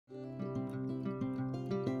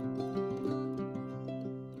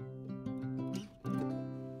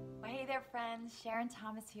there, friends. Sharon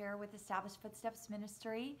Thomas here with Established Footsteps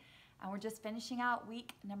Ministry, and we're just finishing out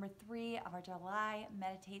week number 3 of our July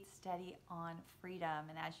Meditate study on freedom.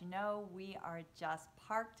 And as you know, we are just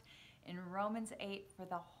parked in Romans 8 for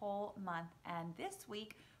the whole month. And this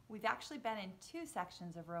week, we've actually been in 2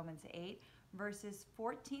 sections of Romans 8, verses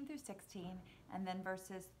 14 through 16, and then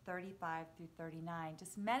verses 35 through 39,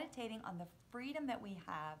 just meditating on the freedom that we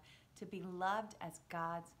have to be loved as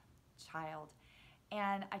God's child.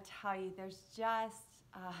 And I tell you, there's just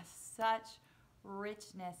such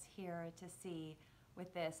richness here to see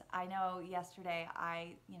with this. I know yesterday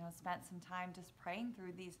I spent some time just praying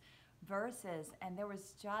through these verses, and there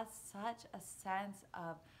was just such a sense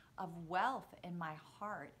of wealth in my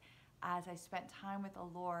heart as I spent time with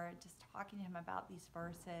the Lord, just talking to Him about these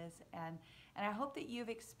verses. And I hope that you've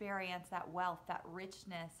experienced that wealth, that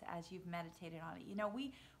richness as you've meditated on it. You know,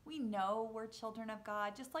 we know we're children of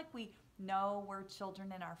God, just like we know we're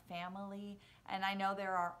children in our family. And I know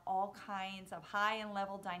there are all kinds of high and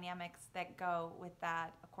level dynamics that go with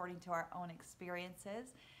that according to our own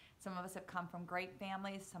experiences. Some of us have come from great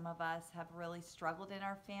families. Some of us have really struggled in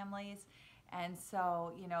our families. And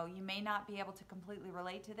so, you may not be able to completely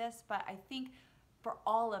relate to this, but I think for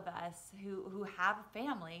all of us who have a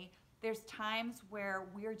family, there's times where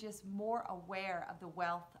we're just more aware of the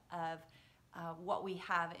wealth of what we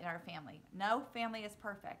have in our family. No family is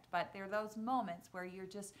perfect, but there are those moments where you're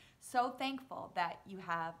just so thankful that you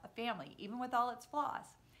have a family, even with all its flaws.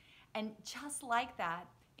 And just like that,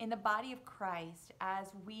 in the body of Christ, as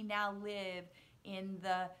we now live in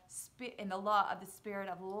the law of the Spirit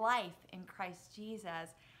of life in Christ Jesus,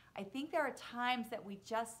 I think there are times that we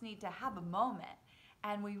just need to have a moment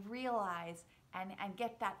and we realize and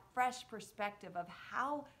get that fresh perspective of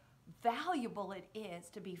how valuable it is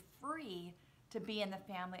to be free to be in the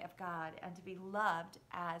family of God and to be loved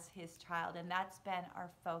as His child. And that's been our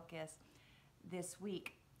focus this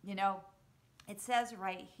week. It says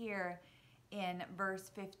right here in verse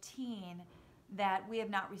 15 that we have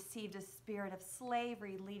not received a spirit of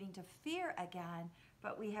slavery leading to fear again,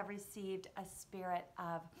 but we have received a spirit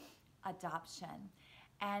of adoption.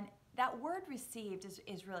 And that word received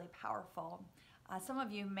is really powerful. Some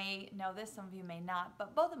of you may know this, some of you may not,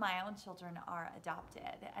 but both of my own children are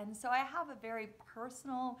adopted. And so I have a very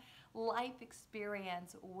personal life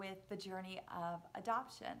experience with the journey of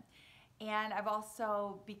adoption. And I've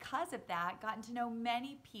also, because of that, gotten to know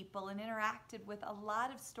many people and interacted with a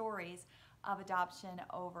lot of stories of adoption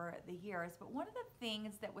over the years. But one of the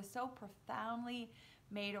things that was so profoundly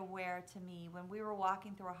made aware to me when we were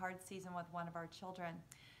walking through a hard season with one of our children,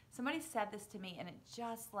 somebody said this to me and it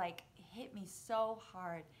just hit me so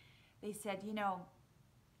hard. They said,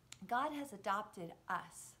 God has adopted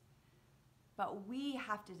us, but we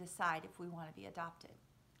have to decide if we want to be adopted,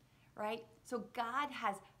 right? So God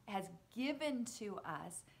has given to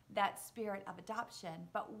us that spirit of adoption,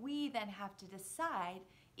 but we then have to decide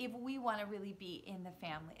if we want to really be in the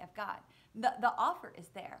family of God. The offer is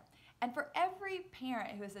there. And for every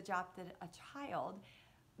parent who has adopted a child,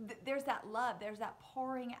 there's that love, there's that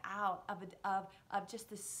pouring out of just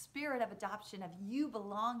the spirit of adoption, of you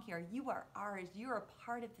belong here, you are ours, you're a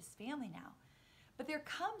part of this family now. But there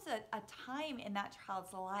comes a time in that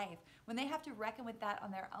child's life when they have to reckon with that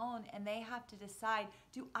on their own, and they have to decide,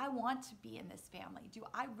 do I want to be in this family? Do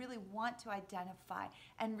I really want to identify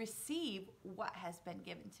and receive what has been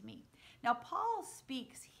given to me? Now, Paul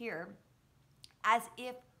speaks here as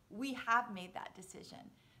if we have made that decision,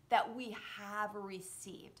 that we have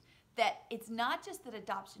received. That it's not just that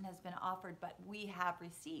adoption has been offered, but we have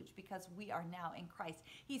received because we are now in Christ.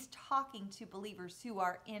 He's talking to believers who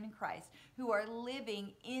are in Christ, who are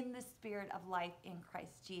living in the spirit of life in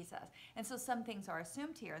Christ Jesus. And so some things are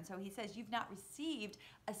assumed here. And so he says, you've not received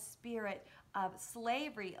a spirit of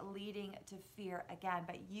slavery leading to fear again,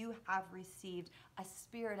 but you have received a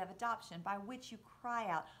spirit of adoption by which you cry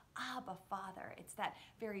out, Abba, Father. It's that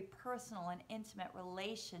very personal and intimate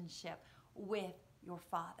relationship with your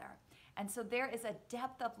Father. And so there is a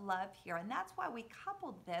depth of love here, and that's why we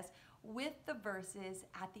coupled this with the verses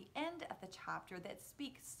at the end of the chapter that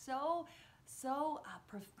speak so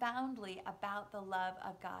profoundly about the love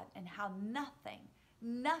of God and how nothing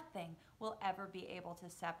will ever be able to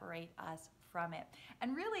separate us from it.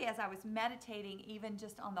 And really, as I was meditating even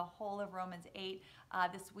just on the whole of Romans 8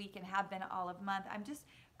 this week and have been all of month, I'm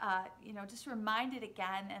just reminded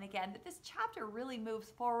again and again that this chapter really moves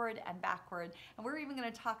forward and backward. And we're even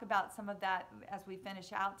going to talk about some of that as we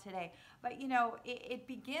finish out today. But, it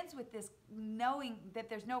begins with this knowing that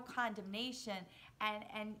there's no condemnation,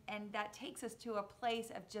 and that takes us to a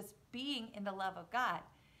place of just being in the love of God.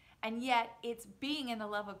 And yet it's being in the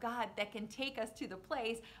love of God that can take us to the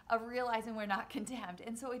place of realizing we're not condemned.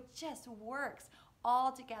 And so it just works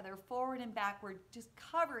all together, forward and backward, just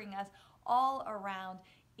covering us all around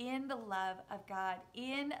in the love of God,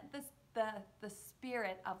 in the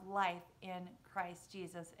spirit of life in Christ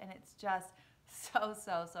Jesus. And it's just so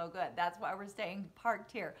good. That's why we're staying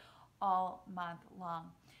parked here all month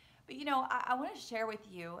long. But I want to share with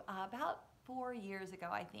you about 4 years ago,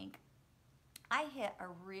 I think, I hit a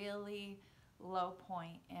really low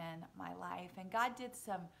point in my life, and God did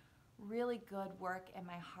some really good work in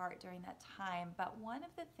my heart during that time. But one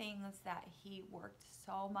of the things that He worked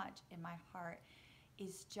so much in my heart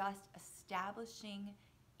is just establishing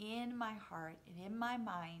in my heart and in my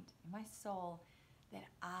mind, in my soul, that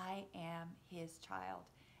I am His child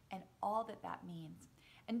and all that that means.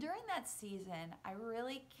 And during that season, I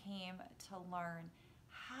really came to learn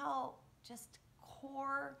how just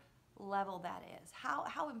core level that is,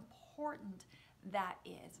 how important that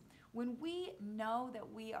is. When we know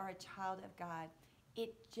that we are a child of God,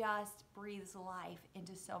 it just breathes life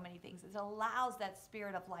into so many things. It allows that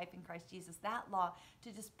spirit of life in Christ Jesus, that law,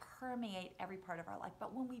 to just permeate every part of our life.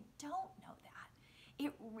 But when we don't know that,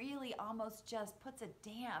 it really almost just puts a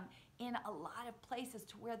dam in a lot of places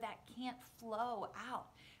to where that can't flow out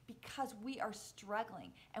because we are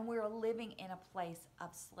struggling and we're living in a place of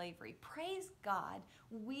slavery. Praise God,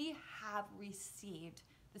 we have received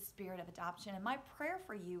the spirit of adoption. And my prayer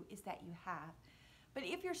for you is that you have. But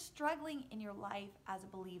if you're struggling in your life as a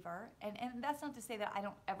believer, and that's not to say that I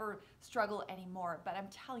don't ever struggle anymore, but I'm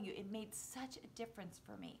telling you, it made such a difference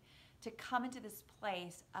for me to come into this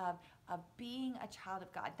place of being a child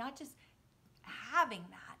of God, not just having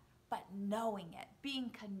that, but knowing it, being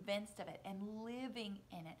convinced of it, and living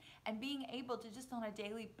in it, and being able to just on a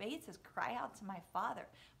daily basis cry out to my Father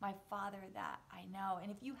that I know. And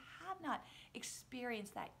if you have not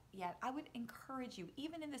experienced that yet, I would encourage you,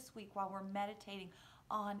 even in this week while we're meditating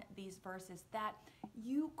on these verses, that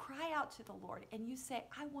you cry out to the Lord and you say,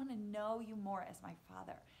 I want to know you more as my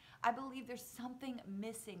Father. I believe there's something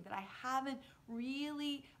missing that I haven't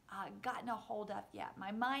really gotten a hold of yet.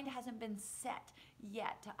 My mind hasn't been set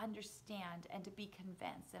yet to understand and to be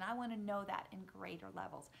convinced. And I want to know that in greater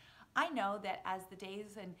levels. I know that as the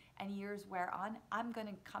days and years wear on, I'm going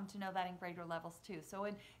to come to know that in greater levels too. So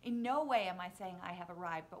in no way am I saying I have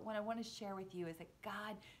arrived, but what I want to share with you is that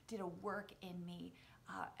God did a work in me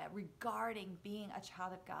regarding being a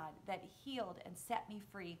child of God that healed and set me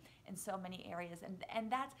free in so many areas.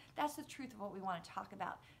 And that's the truth of what we want to talk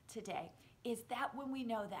about today, is that when we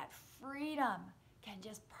know that, freedom can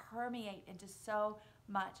just permeate into so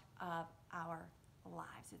much of our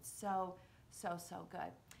lives. It's so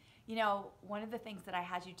good. One of the things that I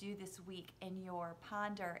had you do this week in your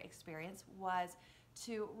Ponder experience was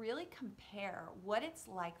to really compare what it's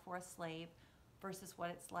like for a slave versus what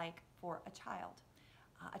it's like for a child.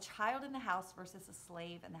 A child in the house versus a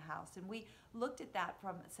slave in the house. And we looked at that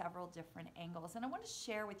from several different angles. And I want to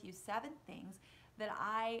share with you 7 things that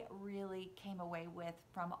I really came away with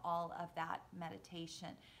from all of that meditation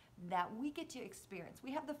that we get to experience.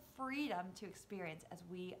 We have the freedom to experience as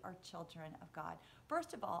we are children of God.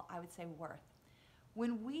 First of all, I would say worth.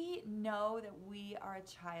 When we know that we are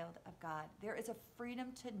a child of God, there is a freedom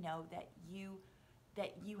to know that you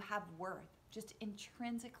have worth just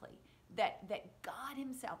intrinsically. That God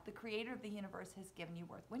Himself, the creator of the universe, has given you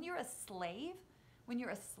worth. When you're a slave,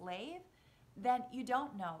 then you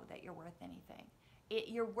don't know that you're worth anything.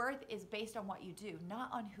 Your worth is based on what you do, not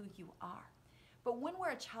on who you are. But when we're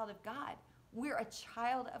a child of God, we're a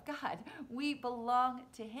child of God. We belong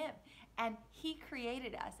to Him. And He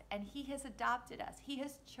created us, and He has adopted us. He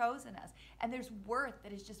has chosen us. And there's worth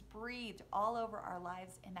that is just breathed all over our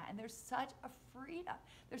lives in that. And there's such a freedom.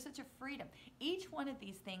 There's such a freedom. Each one of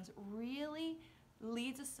these things really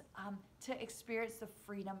leads us to experience the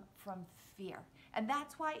freedom from fear. And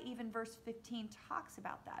that's why even verse 15 talks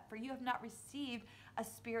about that. For you have not received a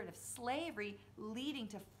spirit of slavery leading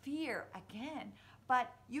to fear again,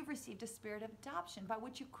 but you've received a spirit of adoption by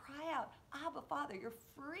which you cry out, Abba, Father. You're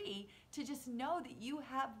free to just know that you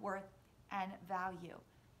have worth and value.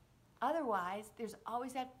 Otherwise, there's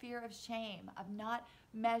always that fear of shame, of not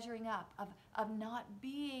measuring up, of not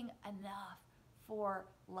being enough for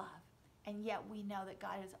love. And yet we know that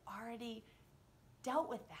God has already dealt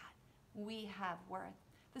with that. We have worth.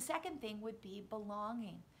 The second thing would be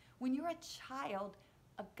belonging. When you're a child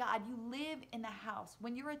of God, you live in the house.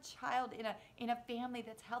 When you're a child in a family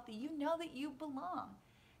that's healthy, you know that you belong.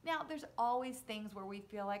 Now, there's always things where we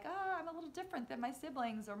feel like, oh, I'm a little different than my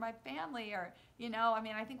siblings or my family, or,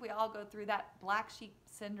 I think we all go through that black sheep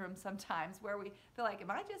syndrome sometimes where we feel like,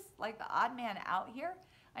 am I just like the odd man out here?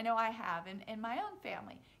 I know I have in my own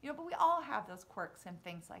family, but we all have those quirks and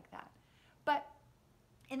things like that. But,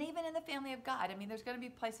 and even in the family of God, I mean, there's going to be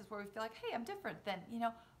places where we feel like, hey, I'm different than,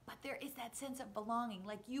 but there is that sense of belonging,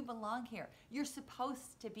 like you belong here. You're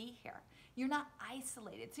supposed to be here. You're not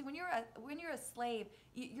isolated. See, when you're a slave,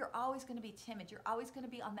 you're always going to be timid. You're always going to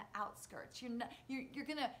be on the outskirts. You're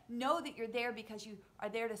going to know that you're there because you are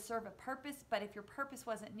there to serve a purpose, but if your purpose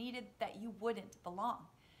wasn't needed, that you wouldn't belong.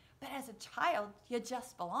 But as a child, you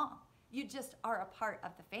just belong. You just are a part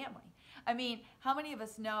of the family. I mean, how many of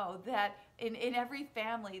us know that in every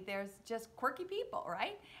family there's just quirky people,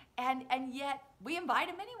 right? And yet we invite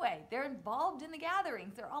them anyway. They're involved in the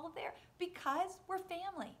gatherings. They're all there because we're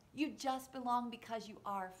family. You just belong because you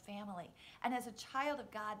are family. And as a child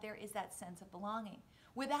of God, there is that sense of belonging.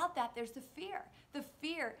 Without that, there's the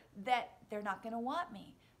fear that they're not going to want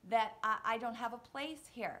me, that I don't have a place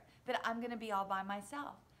here, that I'm going to be all by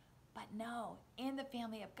myself. But no, in the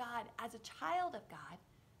family of God, as a child of God,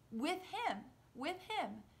 with Him,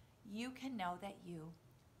 you can know that you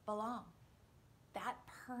belong. That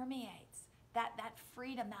permeates, that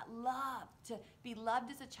freedom, that love, to be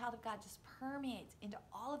loved as a child of God just permeates into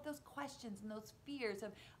all of those questions and those fears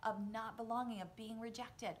of not belonging, of being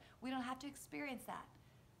rejected. We don't have to experience that.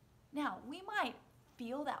 Now, we might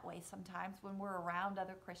feel that way sometimes when we're around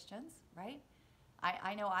other Christians, right?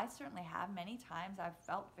 I know I certainly have. Many times I've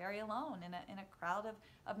felt very alone in a crowd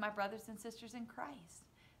of my brothers and sisters in Christ.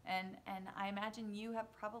 And I imagine you have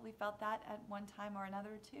probably felt that at one time or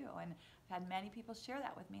another too. And I've had many people share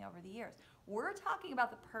that with me over the years. We're talking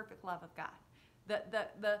about the perfect love of God.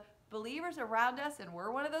 The believers around us, and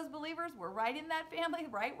we're one of those believers. We're right in that family,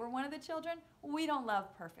 right? We're one of the children. We don't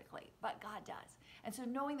love perfectly, but God does. And so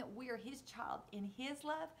knowing that we are His child in His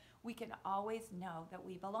love, we can always know that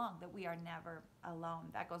we belong, that we are never alone.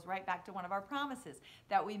 That goes right back to one of our promises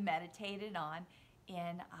that we meditated on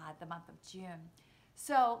in the month of June.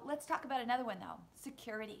 So let's talk about another one though,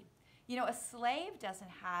 security. A slave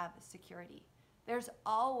doesn't have security. There's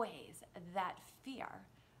always that fear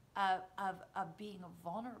of being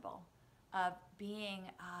vulnerable, of being,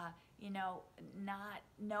 not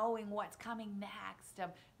knowing what's coming next,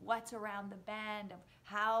 of what's around the bend, of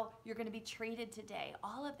how you're going to be treated today,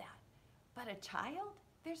 all of that. But a child,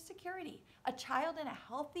 there's security. A child in a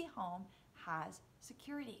healthy home has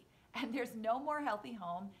security. And there's no more healthy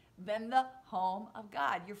home than the home of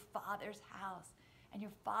God, your Father's house. And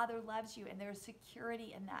your Father loves you, and there's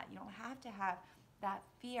security in that. You don't have to have that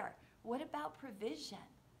fear. What about provision?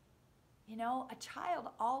 A child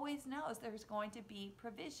always knows there's going to be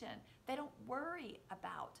provision. They don't worry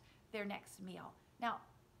about their next meal. Now,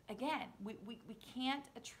 again, we can't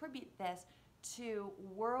attribute this to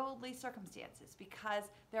worldly circumstances, because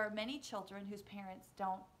there are many children whose parents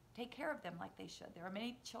don't take care of them like they should. There are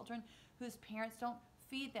many children whose parents don't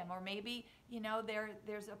feed them, or maybe,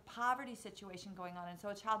 there's a poverty situation going on, and so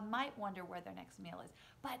a child might wonder where their next meal is.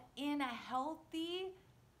 But in a healthy,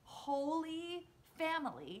 holy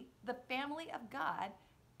family, the family of God,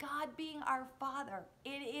 God being our Father, it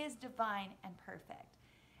is divine and perfect.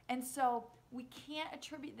 And so we can't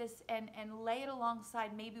attribute this and lay it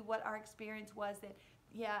alongside maybe what our experience was, that,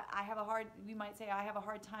 we might say, I have a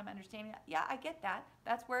hard time understanding that. Yeah, I get that.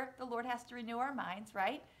 That's where the Lord has to renew our minds,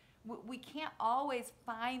 right? We can't always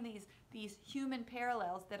find these human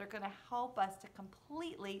parallels that are going to help us to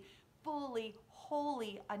completely, fully,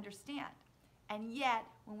 wholly understand. And yet,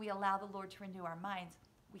 when we allow the Lord to renew our minds,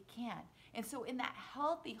 we can. And so in that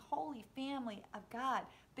healthy, holy family of God,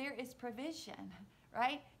 there is provision,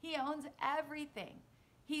 right? He owns everything.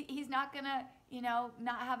 He's not going to,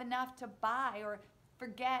 not have enough to buy or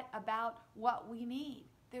forget about what we need.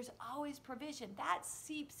 There's always provision. That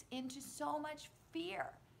seeps into so much fear.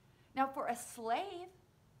 Now, for a slave,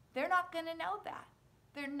 they're not going to know that.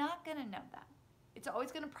 They're not going to know that. It's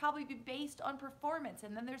always going to probably be based on performance.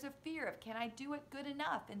 And then there's a fear of, can I do it good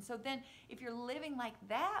enough? And so then if you're living like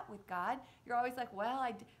that with God, you're always like, well,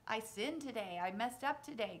 I sinned today. I messed up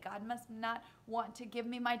today. God must not want to give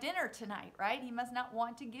me my dinner tonight, right? He must not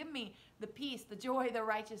want to give me the peace, the joy, the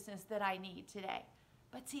righteousness that I need today.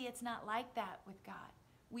 But see, it's not like that with God.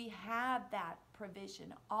 We have that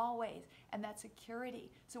provision always, and that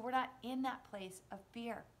security. So we're not in that place of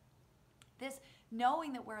fear. This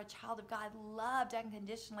knowing that we're a child of God, loved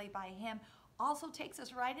unconditionally by Him, also takes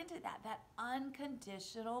us right into that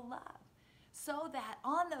unconditional love. So that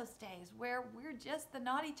on those days where we're just the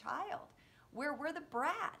naughty child, where we're the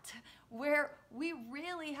brat, where we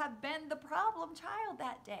really have been the problem child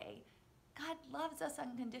that day, God loves us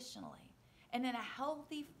unconditionally. And in a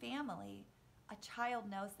healthy family, a child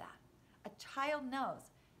knows that. A child knows,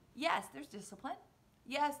 yes, there's discipline.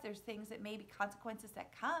 Yes, there's things that may be consequences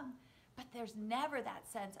that come, but there's never that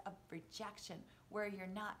sense of rejection where you're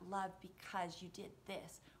not loved because you did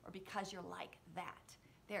this or because you're like that.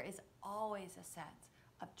 There is always a sense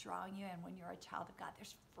of drawing you in when you're a child of God.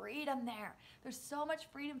 There's freedom there. There's so much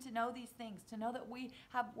freedom to know these things, to know that we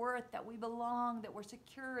have worth, that we belong, that we're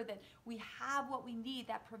secure, that we have what we need,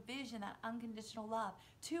 that provision, that unconditional love.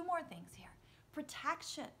 Two more things here.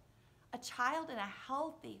 Protection. A child in a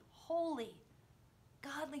healthy, holy,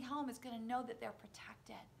 godly home is going to know that they're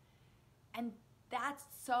protected. And that's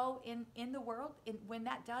so in the world, when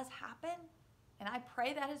that does happen, and I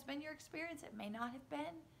pray that has been your experience, it may not have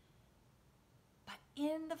been, but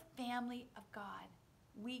in the family of God,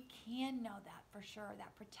 we can know that for sure,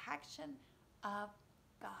 that protection of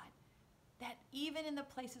God. That even in the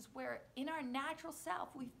places where in our natural self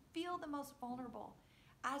we feel the most vulnerable,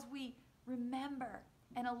 as we remember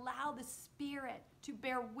and allow the Spirit to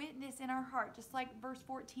bear witness in our heart, just like verse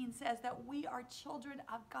 14 says, that we are children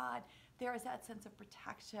of God, there is that sense of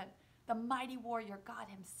protection. The mighty warrior, God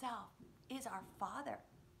himself, is our Father.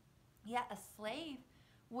 Yet a slave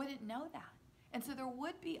wouldn't know that. And so there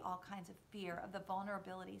would be all kinds of fear of the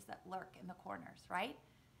vulnerabilities that lurk in the corners, right?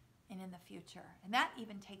 And in the future. And that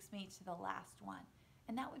even takes me to the last one.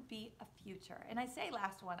 And that would be a future. And I say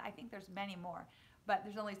last one, I think there's many more, but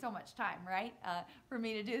there's only so much time, right? For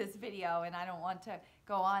me to do this video, and I don't want to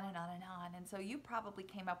go on and on and on. And so you probably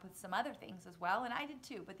came up with some other things as well, and I did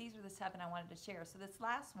too, but these were the 7 I wanted to share. So this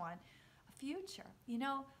last one, a future. You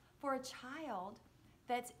know, for a child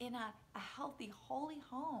that's in a healthy, holy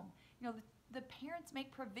home, you know, the parents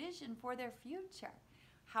make provision for their future.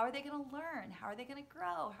 How are they going to learn? How are they going to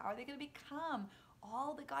grow? How are they going to become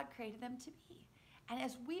all that God created them to be? And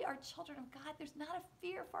as we are children of God, there's not a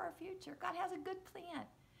fear for our future. God has a good plan.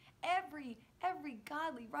 Every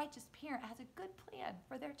godly, righteous parent has a good plan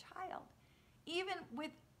for their child. Even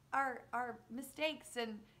with our mistakes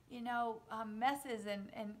and, you know, messes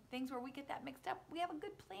and things where we get that mixed up, we have a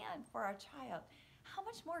good plan for our child. How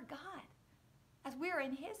much more God, as we are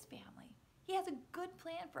in his family? He has a good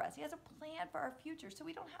plan for us. He has a plan for our future, so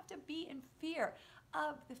we don't have to be in fear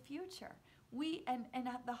of the future. And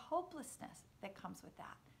the hopelessness that comes with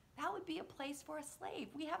that. That would be a place for a slave.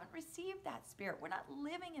 We haven't received that spirit. We're not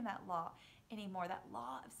living in that law anymore, that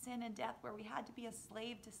law of sin and death where we had to be a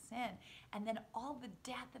slave to sin. And then all the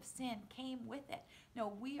death of sin came with it.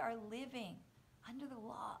 No, we are living under the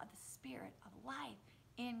law of the Spirit of life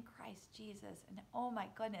in Christ Jesus. And oh my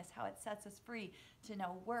goodness, how it sets us free to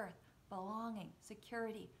know worth, belonging,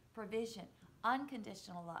 security, provision,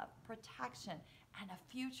 unconditional love, protection, and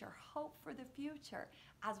a future, hope for the future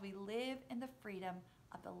as we live in the freedom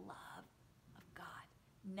of the love of God,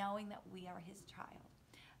 knowing that we are his child.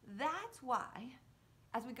 That's why,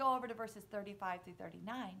 as we go over to verses 35 through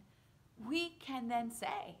 39, we can then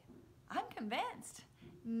say, I'm convinced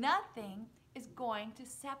nothing is going to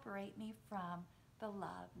separate me from the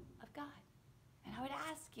love of God. And I would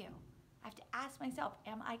ask you, I have to ask myself,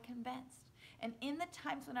 am I convinced? And in the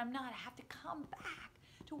times when I'm not, I have to come back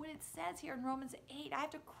to what it says here in Romans 8. I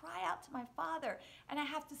have to cry out to my Father, and I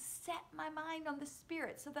have to set my mind on the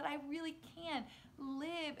Spirit so that I really can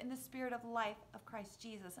live in the Spirit of life of Christ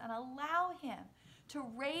Jesus and allow him to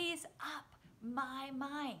raise up my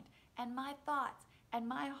mind and my thoughts and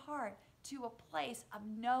my heart to a place of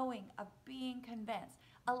knowing, of being convinced.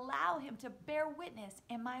 Allow him to bear witness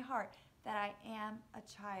in my heart that I am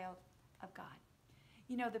a child of God.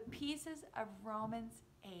 You know, the pieces of Romans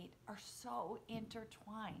 8 are so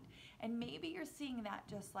intertwined. And maybe you're seeing that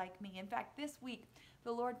just like me. In fact, this week,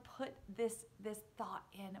 the Lord put this thought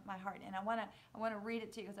in my heart. And I want to read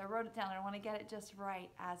it to you because I wrote it down and I want to get it just right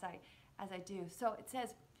as I do. So it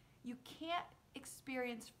says, you can't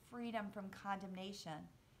experience freedom from condemnation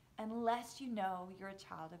unless you know you're a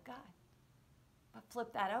child of God. But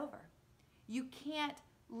flip that over. You can't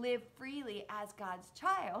live freely as God's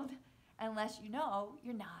child unless you know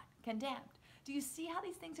you're not condemned. Do you see how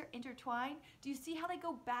these things are intertwined? Do you see how they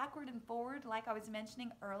go backward and forward like I was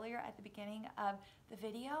mentioning earlier at the beginning of the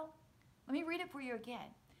video? Let me read it for you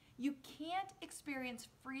again. You can't experience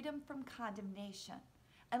freedom from condemnation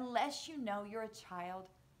unless you know you're a child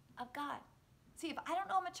of God. See, if I don't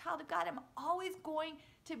know I'm a child of God, I'm always going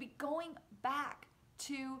to be going back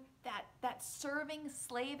to that serving,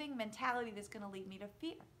 slaving mentality that's going to lead me to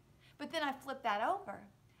fear. But then I flip that over.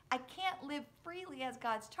 I can't live freely as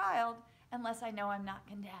God's child unless I know I'm not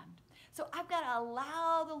condemned. So I've got to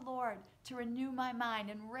allow the Lord to renew my mind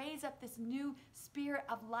and raise up this new spirit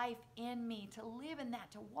of life in me, to live in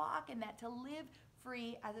that, to walk in that, to live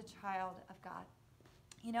free as a child of God.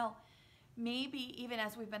 You know, maybe even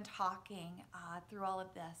as we've been talking through all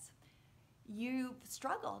of this, you've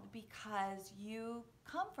struggled because you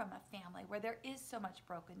come from a family where there is so much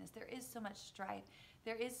brokenness, there is so much strife,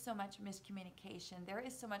 there is so much miscommunication, there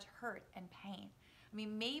is so much hurt and pain. I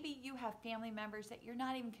mean, maybe you have family members that you're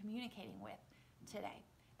not even communicating with today.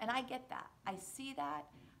 And I get that. I see that.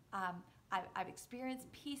 I've experienced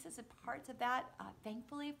pieces and parts of that.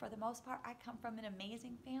 Thankfully, for the most part, I come from an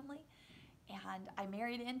amazing family. And I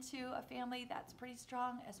married into a family that's pretty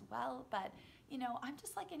strong as well. But, you know, I'm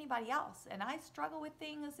just like anybody else. And I struggle with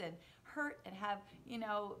things and hurt and have, you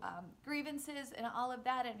know, grievances and all of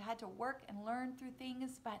that, and had to work and learn through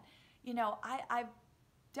things. But, you know, I've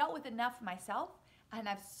dealt with enough myself. And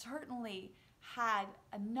I've certainly had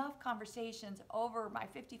enough conversations over my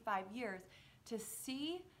 55 years to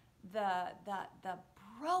see the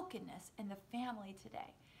brokenness in the family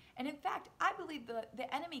today. And in fact, I believe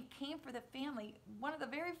the enemy came for the family one of the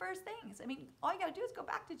very first things. I mean, all you got to do is go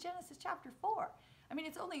back to Genesis chapter 4. I mean,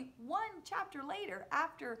 it's only one chapter later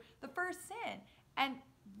after the first sin, and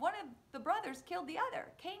one of the brothers killed the other.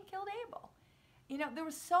 Cain killed Abel. You know, there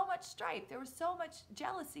was so much strife, there was so much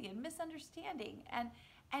jealousy and misunderstanding, and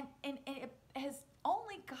it has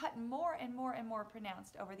only gotten more and more and more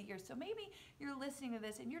pronounced over the years. So maybe you're listening to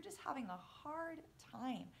this and you're just having a hard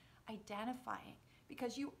time identifying,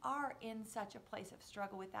 because you are in such a place of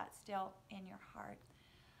struggle with that still in your heart.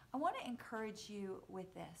 I want to encourage you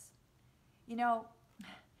with this. You know,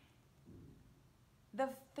 the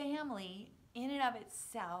family in and of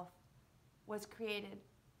itself was created.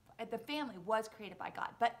 The family was created by God,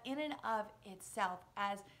 but in and of itself,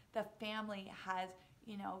 as the family has,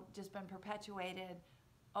 you know, just been perpetuated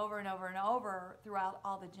over and over and over throughout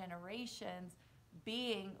all the generations,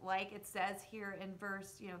 being, like it says here in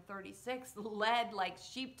verse 36, led like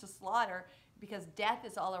sheep to slaughter, because death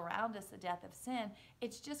is all around us, the death of sin.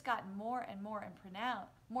 It's just gotten more and more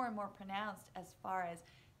pronounced as far as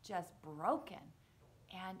just broken,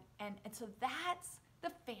 and so that's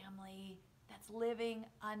the family that's living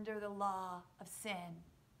under the law of sin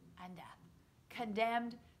and death,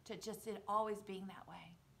 condemned to just it always being that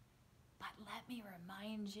way. But let me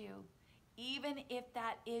remind you, even if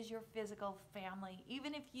that is your physical family,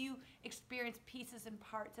 even if you experience pieces and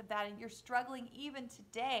parts of that, and you're struggling even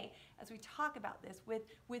today as we talk about this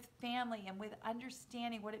with family and with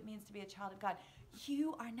understanding what it means to be a child of God,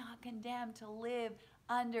 you are not condemned to live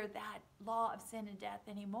under that law of sin and death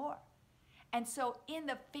anymore. And so in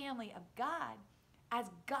the family of God, as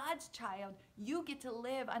God's child, you get to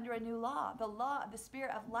live under a new law, the law of the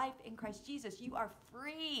Spirit of life in Christ Jesus. You are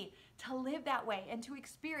free to live that way and to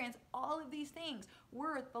experience all of these things: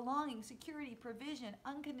 worth, belonging, security, provision,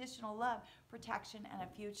 unconditional love, protection, and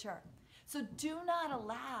a future. So do not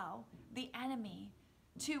allow the enemy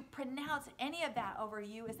to pronounce any of that over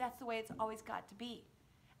you, as that's the way it's always got to be.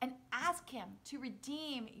 And ask him to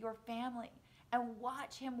redeem your family and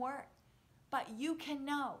watch him work. But you can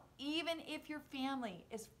know, even if your family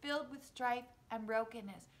is filled with strife and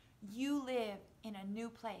brokenness, you live in a new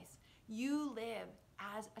place. You live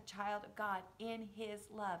as a child of God in his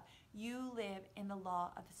love. You live in the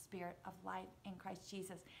law of the Spirit of life in Christ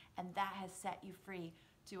Jesus. And that has set you free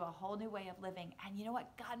to a whole new way of living. And you know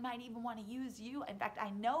what? God might even want to use you. In fact, I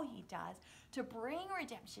know he does, to bring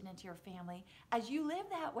redemption into your family as you live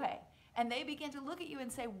that way. And they begin to look at you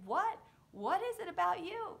and say, what is it about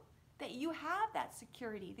you that you have that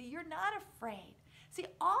security, that you're not afraid? See,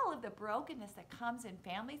 all of the brokenness that comes in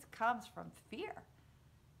families comes from fear,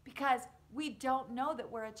 because we don't know that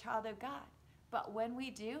we're a child of God. But when we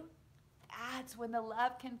do, that's when the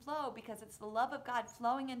love can flow, because it's the love of God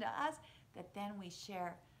flowing into us that then we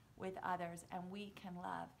share with others, and we can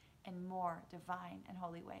love in more divine and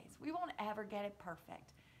holy ways. We won't ever get it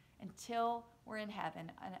perfect until we're in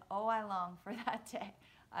heaven. And oh, I long for that day.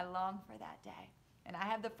 I long for that day. And I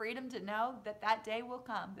have the freedom to know that that day will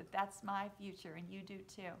come, that that's my future, and you do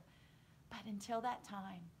too. But until that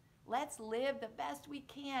time, let's live the best we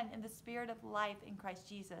can in the Spirit of life in Christ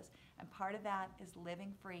Jesus. And part of that is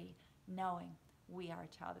living free, knowing we are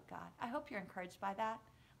a child of God. I hope you're encouraged by that.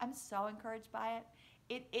 I'm so encouraged by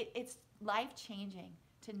it. It's life-changing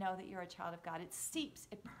to know that you're a child of God. It seeps,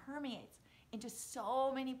 it permeates into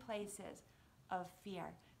so many places of fear,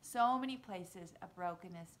 so many places of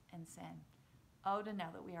brokenness and sin. Oh, to know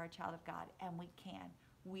that we are a child of God, and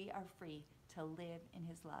we are free to live in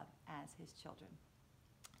his love as his children.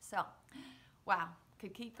 So, wow,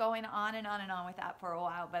 could keep going on and on and on with that for a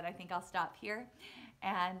while, but I think I'll stop here.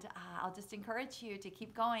 And I'll just encourage you to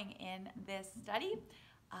keep going in this study,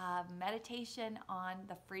 meditation on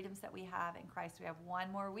the freedoms that we have in Christ. We have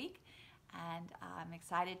one more week, and I'm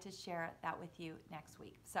excited to share that with you next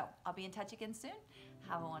week. So I'll be in touch again soon.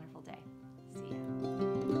 Have a wonderful day. See ya.